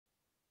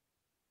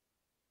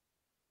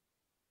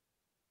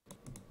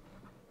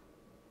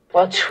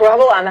Well,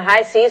 trouble on the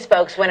high seas,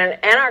 folks, when an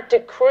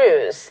Antarctic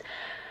cruise,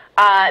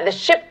 the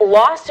ship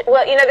lost,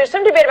 well, you know, there's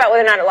some debate about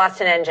whether or not it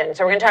lost an engine,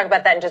 so we're going to talk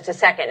about that in just a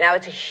second. Now,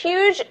 it's a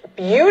huge,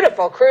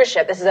 beautiful cruise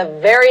ship. This is a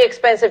very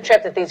expensive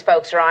trip that these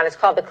folks are on. It's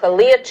called the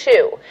Kalia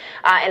 2,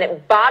 and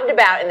it bobbed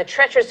about in the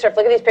treacherous surf.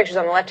 Look at these pictures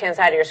on the left-hand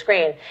side of your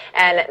screen,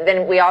 and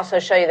then we also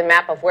show you the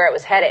map of where it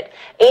was headed.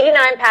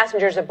 89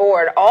 passengers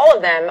aboard. All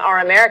of them are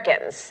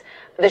Americans.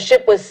 The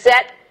ship was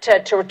set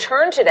to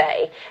return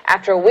today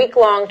after a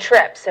week-long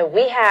trip. So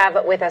we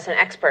have with us an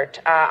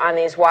expert on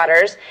these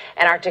waters,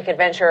 an Arctic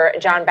adventurer,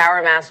 John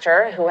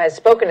Bowermaster, who has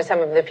spoken to some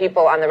of the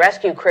people on the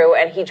rescue crew,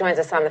 and he joins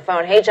us on the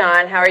phone. Hey,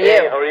 John, how are you?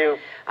 Hey, how are you?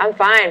 I'm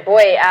fine.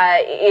 Boy,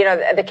 you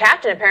know, the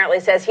captain apparently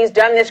says he's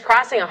done this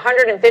crossing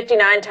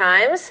 159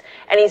 times,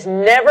 and he's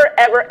never,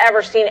 ever,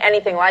 ever seen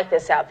anything like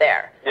this out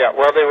there. Yeah,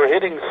 well, they were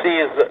hitting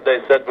seas, they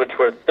said, which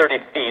were 30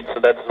 feet, so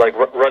that's like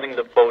running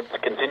the boats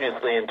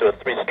continuously into a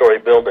 3-story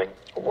building.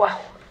 Wow.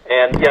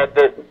 And yeah,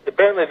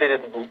 apparently they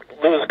didn't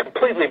lose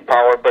completely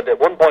power, but at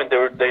one point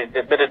they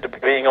admitted to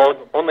being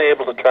only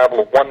able to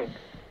travel one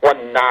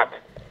knot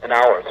an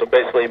hour, so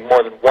basically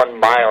more than 1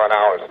 mile an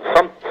hour.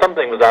 So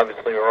something was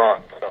obviously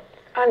wrong. So.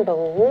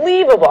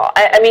 Unbelievable.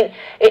 I mean,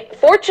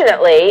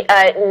 fortunately,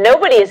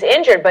 nobody is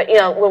injured, but, you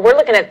know, when we're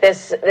looking at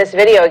this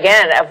video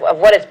again of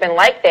what it's been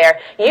like there,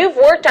 you've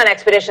worked on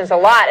expeditions a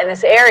lot in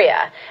this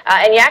area,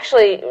 and you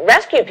actually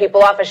rescued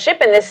people off a ship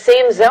in this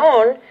same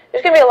zone.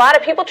 There's going to be a lot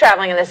of people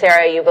traveling in this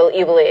area, you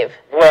believe?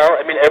 Well,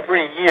 I mean,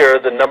 every year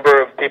the number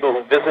of people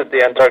who visit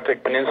the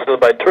Antarctic Peninsula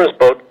by tourist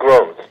boat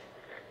grows.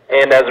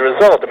 And as a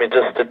result, I mean,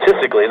 just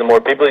statistically, the more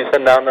people you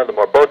send down there, the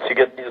more boats you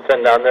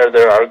send down there,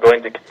 there are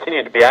going to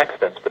continue to be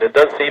accidents. But it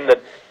does seem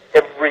that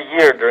every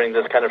year during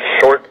this kind of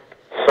short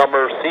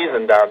summer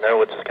season down there,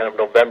 which is kind of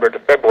November to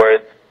February,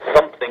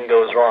 something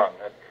goes wrong.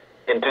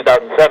 In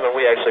 2007,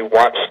 we actually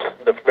watched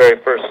the very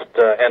first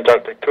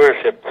Antarctic tour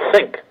ship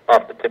sink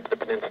off the tip of the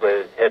peninsula.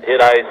 It had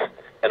hit ice,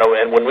 and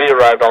when we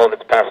arrived, all of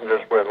its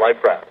passengers were in life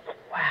rafts.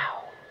 Wow.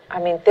 I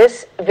mean,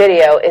 this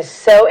video is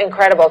so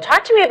incredible.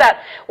 Talk to me about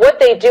what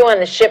they do on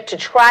the ship to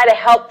try to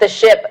help the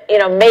ship, you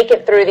know, make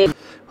it through these.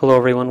 Hello,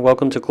 everyone.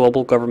 Welcome to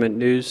Global Government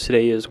News.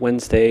 Today is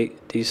Wednesday,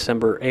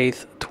 December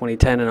 8th,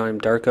 2010, and I'm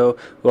Darko.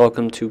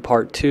 Welcome to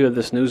part 2 of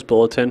this news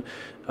bulletin.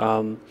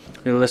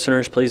 New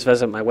listeners, please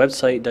visit my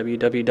website,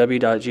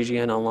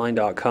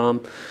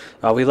 www.ggnonline.com.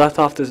 We left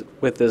off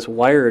with this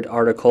Wired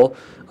article,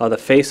 The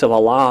Face of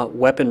Allah,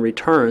 Weapon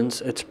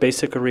Returns. It's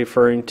basically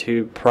referring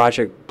to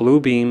Project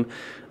Bluebeam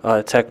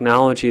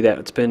technology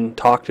that's been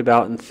talked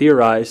about and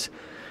theorized,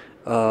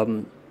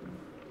 I'd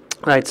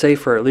say,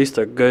 for at least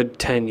a good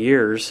 10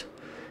 years.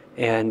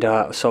 And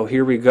so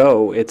here we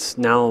go. It's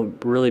now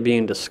really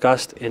being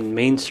discussed in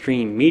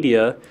mainstream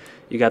media.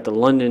 You got the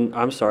London,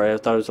 I'm sorry, I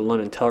thought it was the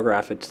London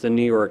Telegraph. It's the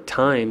New York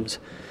Times.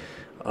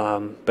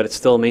 But it's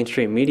still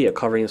mainstream media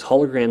covering this.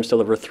 Holograms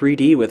deliver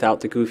 3D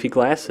without the goofy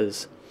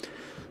glasses.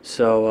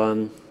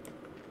 So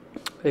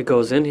it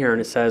goes in here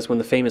and it says, when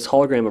the famous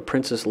hologram of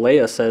Princess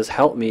Leia says,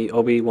 "Help me,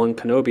 Obi-Wan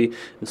Kenobi,"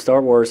 in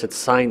Star Wars, it's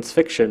science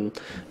fiction.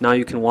 Now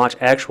you can watch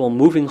actual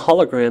moving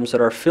holograms that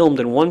are filmed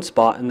in one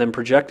spot and then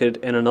projected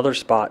in another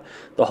spot.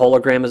 The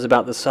hologram is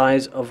about the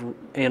size of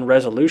and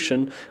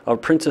resolution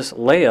of Princess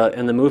Leia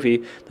in the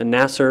movie. The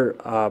Nasser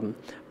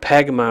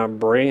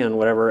Pagmabrian,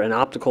 whatever, an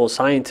optical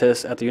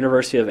scientist at the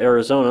University of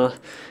Arizona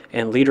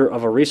and leader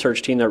of a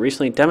research team that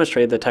recently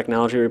demonstrated the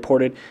technology,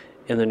 reported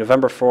in the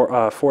November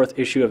 4th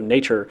issue of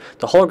Nature.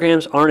 The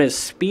holograms aren't as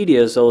speedy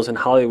as those in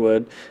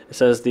Hollywood. It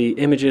says the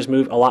images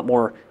move a lot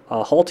more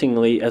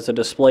haltingly as the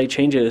display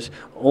changes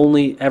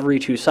only every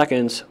 2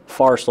 seconds,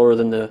 far slower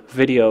than the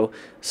video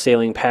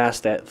sailing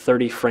past at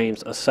 30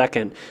 frames a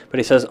second. But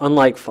he says,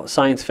 unlike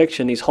science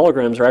fiction, these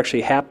holograms are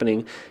actually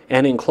happening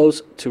and in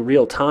close to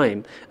real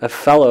time. A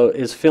fellow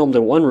is filmed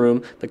in one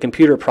room, the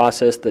computer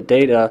process, the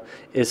data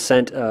is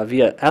sent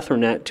via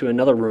Ethernet to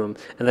another room,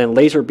 and then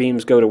laser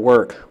beams go to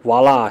work.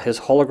 Voila,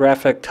 his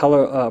holographic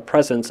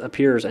presence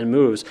appears and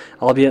moves,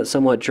 albeit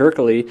somewhat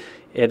jerkily.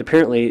 It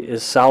apparently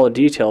is solid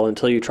detail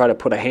until you try to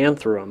put a hand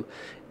through them.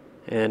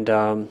 And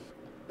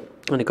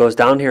it goes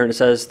down here and it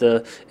says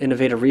the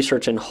innovative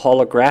research in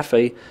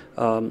holography,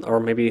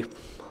 or maybe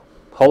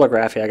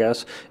holography, I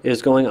guess,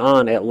 is going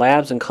on at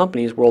labs and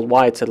companies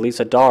worldwide, said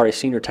Lisa Dar, a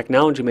senior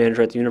technology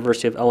manager at the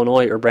University of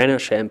Illinois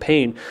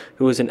Urbana-Champaign,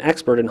 who is an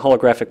expert in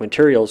holographic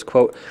materials.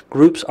 Quote,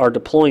 groups are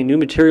deploying new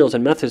materials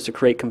and methods to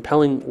create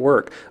compelling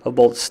work of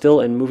both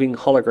still and moving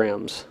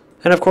holograms.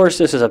 And of course,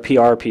 this is a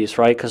PR piece,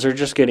 right? Because they're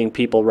just getting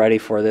people ready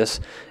for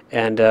this.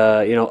 And,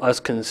 you know, us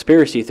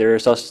conspiracy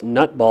theorists, us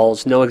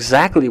nutballs, know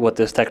exactly what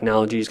this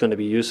technology is going to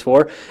be used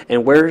for.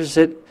 And where is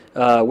it?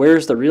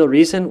 Where's the real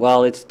reason?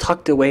 Well, it's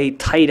tucked away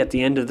tight at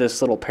the end of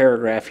this little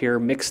paragraph here,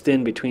 mixed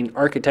in between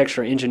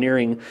architecture,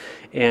 engineering,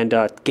 and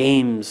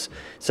games.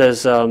 It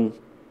says,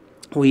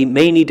 We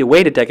may need to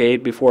wait a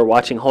decade before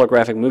watching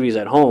holographic movies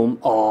at home.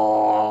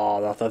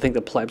 Oh, I think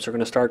the plebs are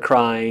going to start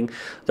crying.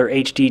 Their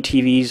HD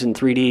TVs and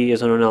 3D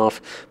isn't enough.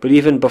 But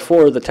even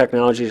before the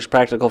technology is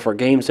practical for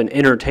games and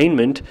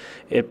entertainment,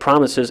 it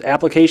promises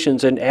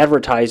applications in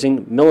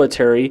advertising,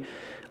 military,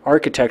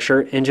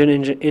 architecture,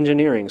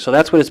 engineering. So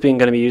that's what it's going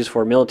to be used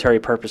for, military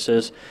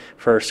purposes,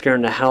 for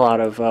scaring the hell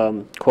out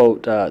of,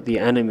 quote, the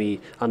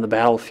enemy on the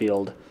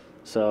battlefield.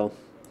 So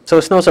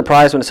it's no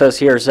surprise when it says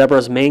here,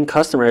 Zebra's main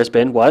customer has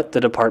been, what?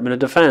 The Department of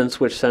Defense,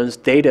 which sends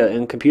data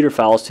and computer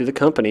files to the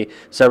company.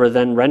 Zebra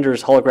then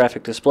renders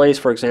holographic displays,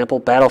 for example,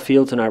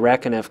 battlefields in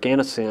Iraq and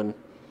Afghanistan.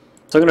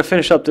 So I'm going to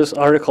finish up this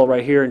article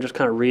right here and just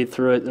kind of read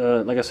through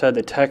it. Like I said,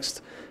 the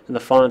text and the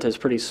font is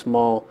pretty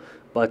small.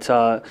 But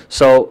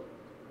so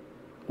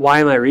why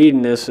am I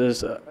reading this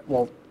is,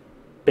 well,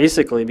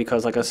 basically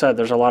because, like I said,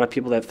 there's a lot of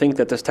people that think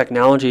that this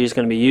technology is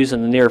going to be used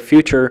in the near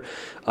future.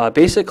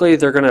 Basically,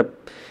 they're going to...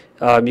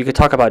 you could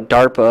talk about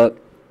DARPA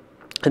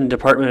and the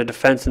Department of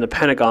Defense and the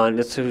Pentagon.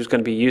 That's who's going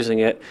to be using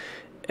it.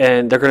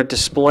 And they're going to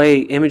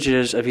display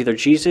images of either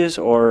Jesus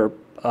or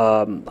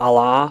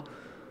Allah,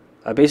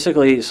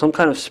 basically some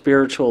kind of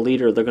spiritual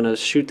leader. They're going to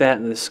shoot that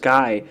in the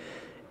sky.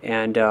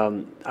 And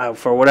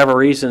for whatever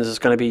reasons, it's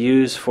going to be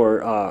used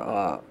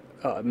for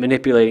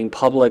manipulating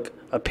public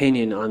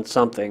opinion on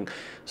something.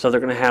 So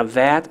they're going to have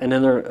that, and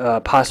then they're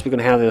possibly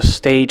going to have this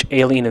stage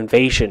alien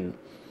invasion.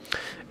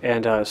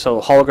 And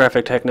so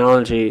holographic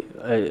technology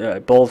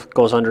both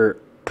goes under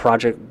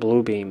Project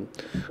Bluebeam,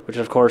 which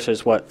of course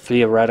is what,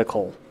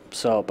 theoretical.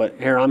 So, but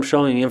here I'm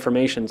showing the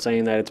information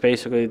saying that it's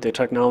basically the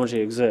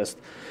technology exists.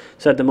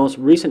 Said the most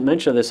recent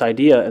mention of this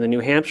idea in the New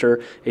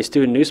Hampshire, a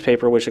student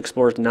newspaper which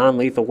explores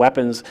non-lethal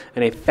weapons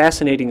in a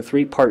fascinating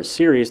 3-part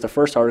series. The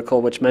first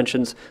article, which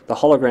mentions the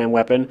hologram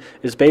weapon,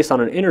 is based on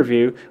an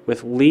interview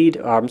with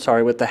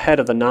with the head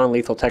of the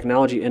Non-Lethal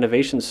Technology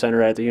Innovation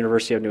Center at the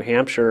University of New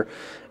Hampshire.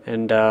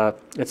 And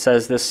it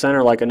says this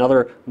center, like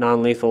another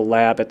non-lethal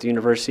lab at the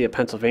University of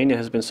Pennsylvania,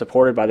 has been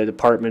supported by the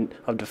Department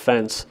of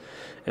Defense.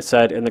 It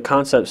said in the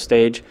concept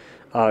stage,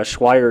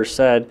 Schweier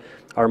said,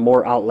 are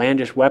more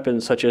outlandish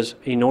weapons such as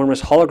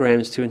enormous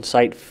holograms to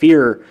incite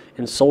fear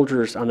in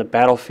soldiers on the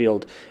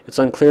battlefield. It's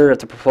unclear if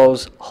the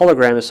proposed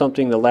hologram is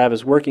something the lab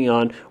is working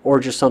on or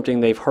just something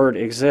they've heard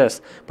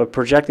exists, but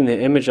projecting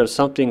the image of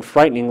something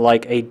frightening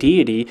like a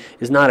deity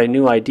is not a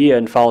new idea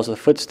and follows the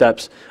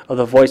footsteps of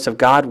the voice of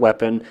God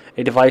weapon,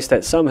 a device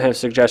that some have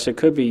suggested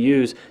could be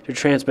used to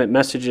transmit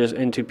messages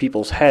into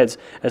people's heads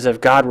as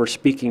if God were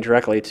speaking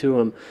directly to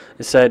them.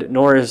 It said,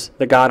 nor is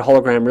the God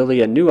hologram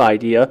really a new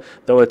idea,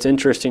 though it's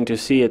interesting to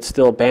see it's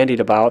still bandied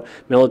about.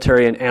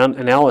 Military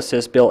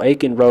analyst Bill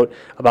Aiken wrote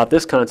about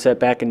this concept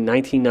back in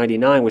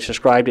 1999, which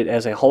described it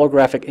as a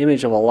holographic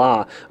image of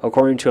Allah.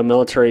 According to a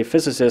military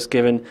physicist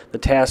given the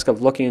task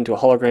of looking into a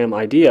hologram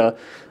idea,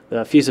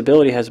 the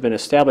feasibility has been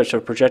established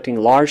of projecting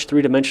large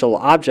three-dimensional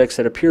objects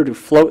that appear to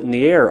float in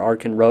the air,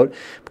 Arkin wrote,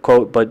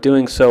 quote, but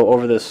doing so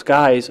over the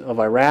skies of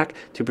Iraq.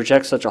 To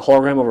project such a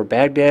hologram over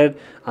Baghdad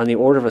on the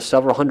order of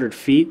several hundred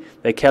feet,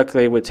 they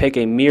calculated would take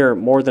a mere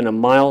more than a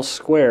mile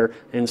square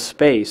in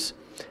space,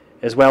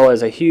 as well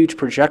as a huge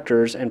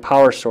projectors and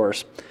power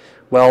source.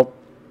 Well,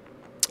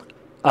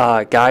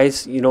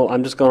 guys, you know,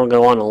 I'm just going to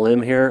go on a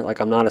limb here. Like,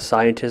 I'm not a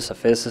scientist, a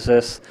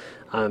physicist.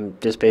 I'm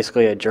just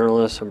basically a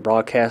journalist and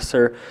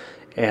broadcaster.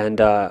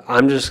 And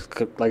I'm just,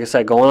 like I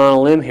said, going on a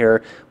limb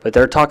here. But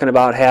they're talking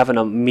about having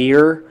a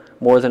mirror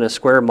more than a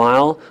square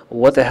mile.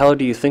 What the hell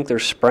do you think they're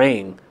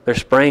spraying? They're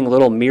spraying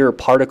little mirror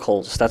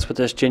particles. That's what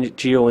this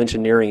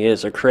geoengineering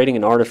is. They're creating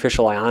an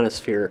artificial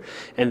ionosphere.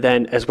 And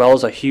then, as well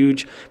as a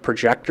huge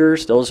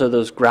projectors, those are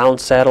those ground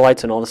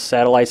satellites and all the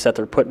satellites that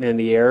they're putting in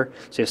the air.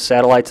 So you have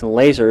satellites and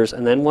lasers.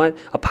 And then what?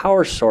 A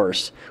power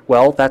source.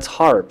 Well, that's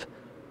HARP.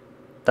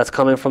 That's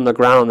coming from the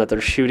ground that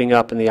they're shooting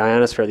up in the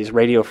ionosphere, these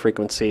radio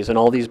frequencies, and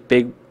all these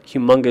big,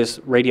 humongous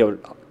radio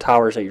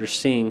towers that you're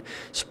seeing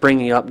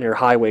springing up near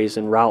highways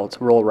and routes,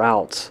 rural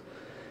routes.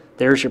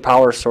 There's your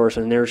power source,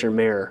 and there's your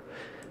mirror.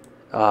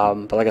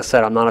 But like I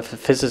said, I'm not a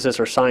physicist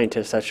or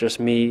scientist. That's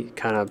just me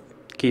kind of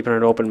keeping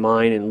an open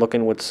mind and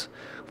looking what's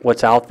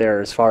out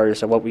there as far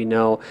as what we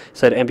know.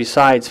 Said, and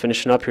besides,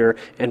 finishing up here,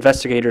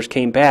 investigators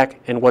came back,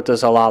 and what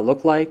does Allah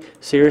look like?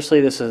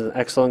 Seriously, this is an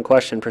excellent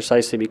question,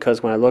 precisely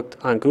because when I looked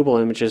on Google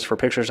Images for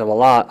pictures of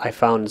Allah, I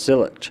found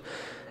zilch.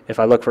 If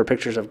I look for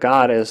pictures of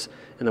God, as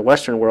in the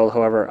Western world,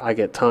 however, I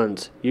get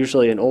tons.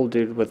 Usually an old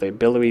dude with a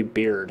billowy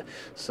beard.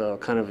 So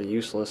kind of a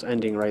useless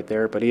ending right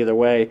there. But either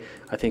way,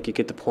 I think you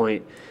get the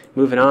point.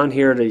 Moving on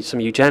here to some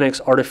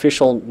eugenics.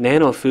 Artificial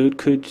nano-food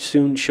could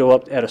soon show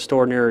up at a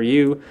store near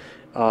you.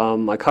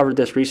 I covered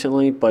this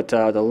recently, but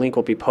the link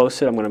will be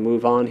posted. I'm going to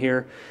move on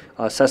here.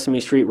 Sesame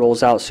Street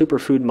rolls out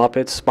Superfood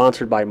Muppets,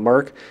 sponsored by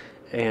Merck.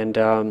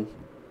 And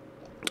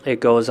it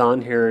goes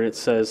on here, and it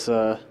says...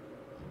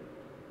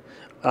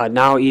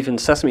 now even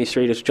Sesame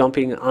Street is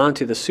jumping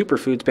onto the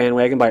superfoods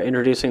bandwagon by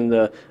introducing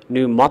the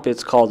new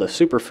Muppets called the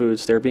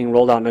Superfoods. They're being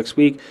rolled out next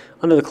week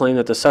under the claim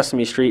that the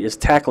Sesame Street is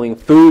tackling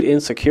food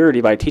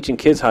insecurity by teaching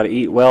kids how to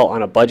eat well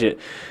on a budget.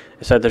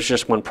 It said there's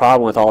just one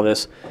problem with all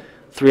this.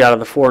 3 out of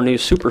the 4 new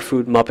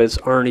superfood Muppets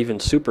aren't even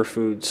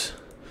superfoods.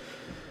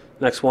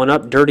 Next one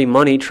up, dirty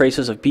money,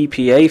 traces of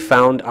BPA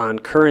found on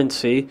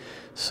currency.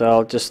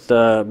 So just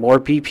more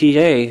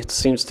BPA. It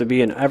seems to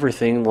be in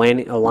everything,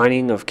 a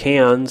lining of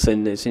cans,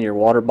 and it's in your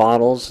water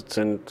bottles, it's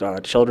in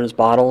children's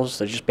bottles.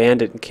 They just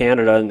banned it in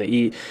Canada, and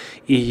the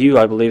EU,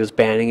 I believe, is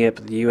banning it,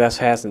 but the US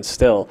hasn't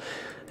still.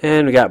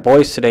 And we got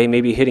boys today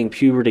maybe hitting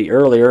puberty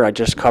earlier. I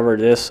just covered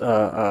this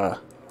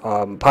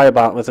probably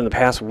about within the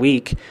past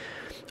week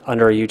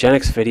under a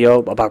eugenics video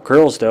about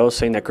girls, though,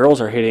 saying that girls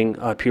are hitting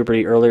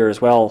puberty earlier as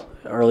well,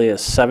 early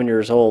as 7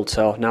 years old.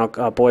 So now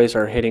boys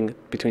are hitting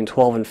between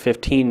 12 and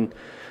 15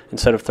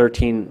 instead of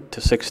 13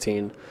 to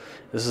 16.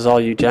 This is all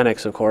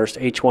eugenics, of course.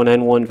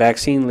 H1N1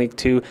 vaccine leaked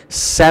to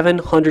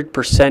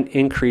 700%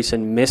 increase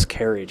in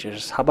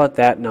miscarriages. How about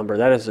that number?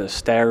 That is a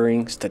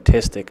staggering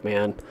statistic,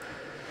 man.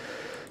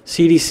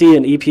 CDC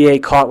and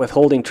EPA caught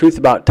withholding truth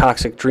about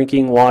toxic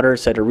drinking water,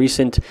 said a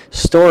recent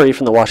story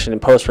from the Washington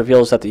Post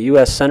reveals that the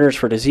U.S. Centers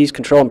for Disease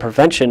Control and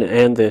Prevention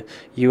and the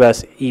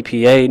U.S.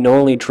 EPA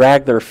knowingly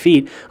dragged their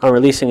feet on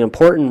releasing an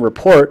important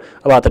report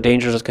about the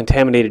dangers of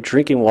contaminated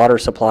drinking water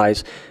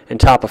supplies, and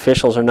top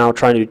officials are now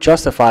trying to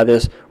justify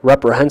this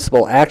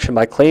reprehensible action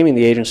by claiming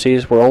the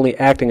agencies were only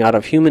acting out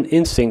of human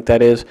instinct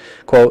that is,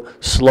 quote,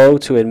 slow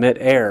to admit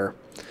error.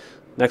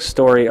 Next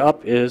story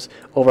up is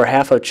over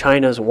half of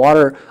China's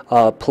water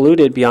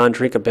polluted beyond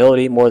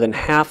drinkability. More than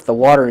half the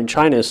water in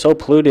China is so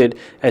polluted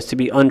as to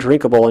be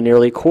undrinkable, and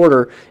nearly a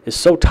quarter is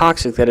so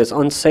toxic that it's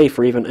unsafe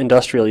for even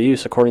industrial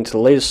use, according to the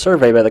latest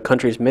survey by the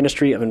country's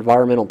Ministry of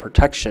Environmental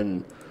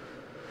Protection.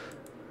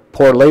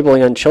 Poor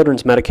labeling on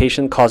children's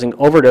medication causing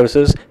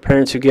overdoses.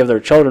 Parents who give their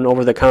children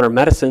over-the-counter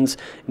medicines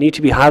need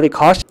to be highly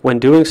cautious when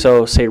doing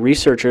so, say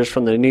researchers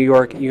from the New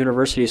York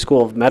University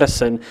School of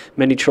Medicine.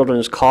 Many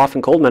children's cough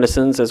and cold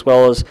medicines, as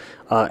well as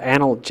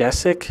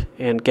analgesic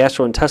and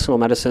gastrointestinal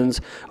medicines,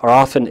 are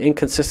often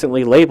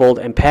inconsistently labeled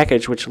and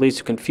packaged, which leads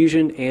to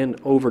confusion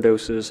and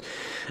overdoses.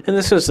 And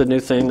this is the new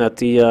thing that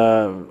the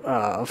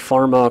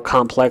pharma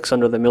complex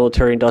under the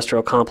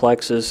military-industrial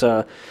complex is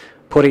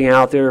putting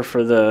out there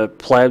for the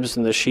plebs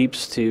and the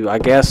sheeps to, I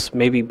guess,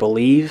 maybe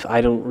believe.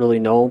 I don't really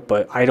know,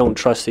 but I don't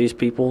trust these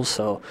people.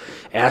 So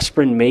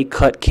aspirin may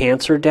cut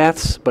cancer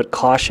deaths, but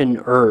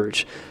caution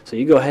urge. So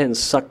you go ahead and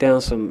suck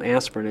down some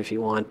aspirin if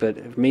you want,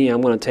 but me,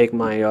 I'm going to take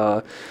my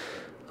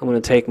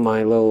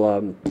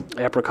little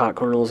apricot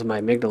kernels and my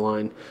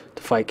amygdaline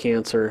to fight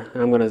cancer.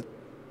 And I'm going to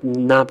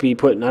not be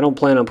putting, I don't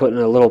plan on putting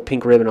a little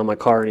pink ribbon on my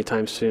car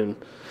anytime soon.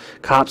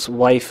 Cop's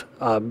wife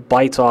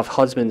bites off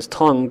husband's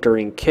tongue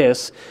during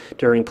kiss.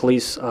 During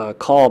police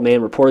call,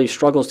 man reportedly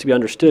struggles to be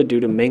understood due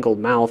to mangled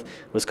mouth.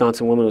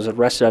 Wisconsin woman was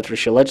arrested after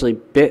she allegedly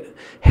bit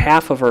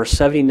half of her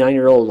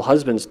 79-year-old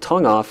husband's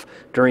tongue off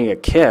during a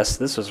kiss.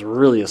 This was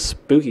really a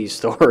spooky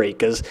story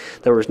because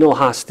there was no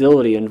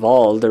hostility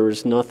involved. There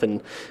was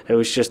nothing. It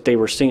was just they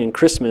were singing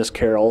Christmas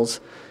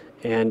carols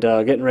and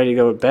getting ready to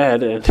go to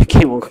bed, and it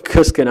came a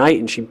kiss goodnight,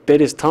 and she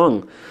bit his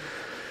tongue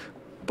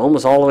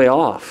almost all the way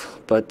off.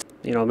 But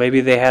you know, maybe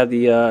they had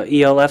the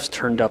ELFs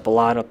turned up a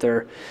lot up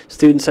there.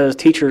 Student says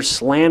teacher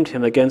slammed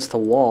him against the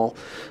wall.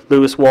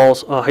 Lewis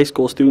Walls, high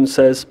school student,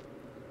 says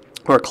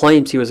or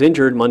claims he was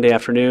injured Monday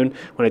afternoon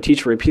when a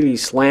teacher repeatedly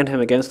slammed him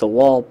against the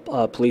wall.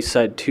 Police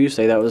said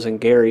Tuesday. That was in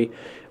Gary.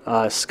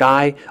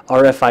 Sky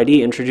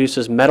RFID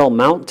introduces metal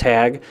mount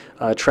tag,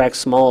 tracks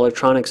small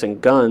electronics and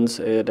guns.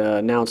 It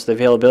announced the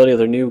availability of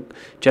their new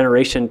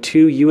Generation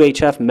 2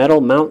 UHF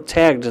metal mount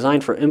tag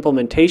designed for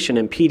implementation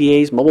in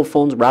PDAs, mobile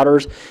phones,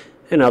 routers,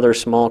 and other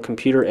small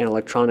computer and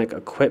electronic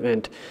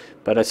equipment.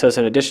 But it says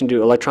in addition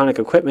to electronic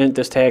equipment,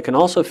 this tag can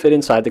also fit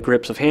inside the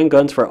grips of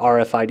handguns for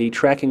RFID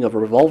tracking of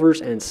revolvers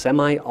and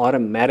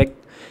semi-automatic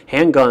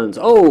handguns.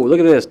 Oh,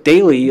 look at this.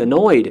 Daily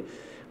annoyed.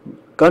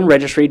 Gun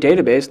registry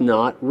database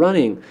not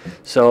running.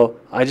 So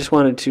I just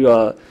wanted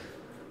to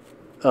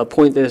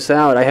point this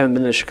out. I haven't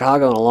been to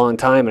Chicago in a long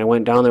time, and I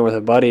went down there with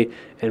a buddy,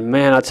 and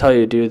man, I'll tell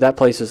you, dude, that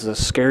place is a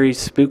scary,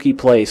 spooky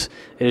place.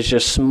 It is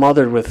just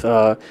smothered with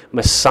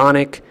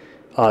Masonic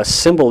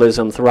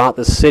symbolism throughout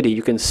the city.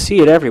 You can see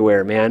it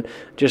everywhere, man.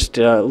 Just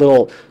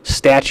little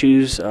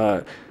statues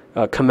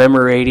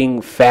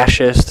commemorating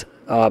fascist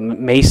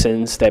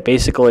Masons that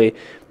basically,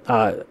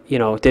 you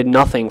know, did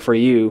nothing for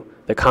you,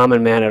 the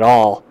common man, at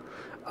all.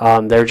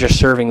 They're just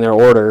serving their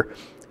order,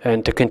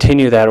 and to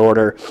continue that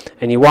order.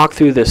 And you walk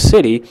through this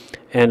city,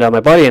 and my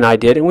buddy and I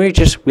did, and we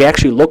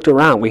actually looked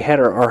around. We had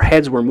our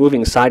heads were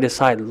moving side to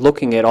side,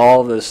 looking at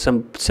all the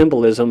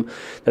symbolism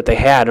that they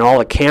had, and all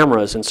the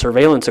cameras and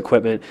surveillance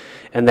equipment,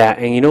 and that.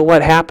 And you know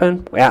what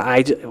happened?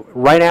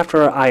 Right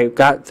after I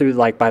got through,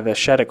 like by the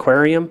Shed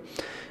Aquarium,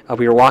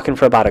 we were walking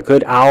for about a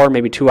good hour,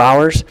 maybe 2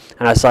 hours,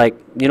 and I was like,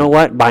 you know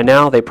what? By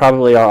now they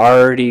probably are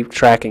already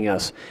tracking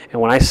us. And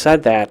when I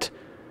said that,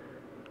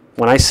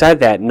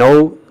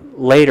 no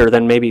later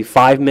than maybe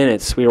 5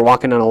 minutes, we were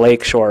walking on a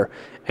lake shore,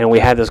 and we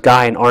had this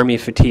guy in army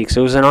fatigues.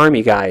 It was an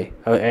army guy,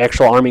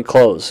 actual army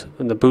clothes,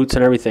 and the boots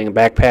and everything, a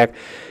backpack.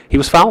 He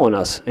was following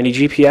us, and he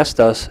GPS'd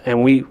us,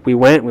 and we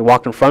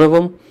walked in front of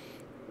him,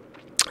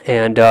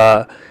 and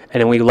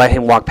then we let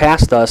him walk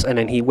past us, and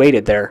then he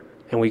waited there.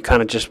 And we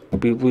kind of just,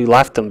 we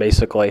left him,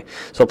 basically.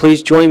 So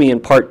please join me in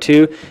part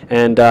 2.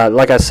 And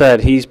like I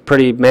said, he's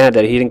pretty mad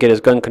that he didn't get his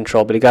gun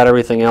control, but he got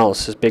everything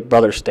else, his big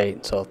brother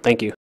state. So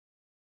thank you.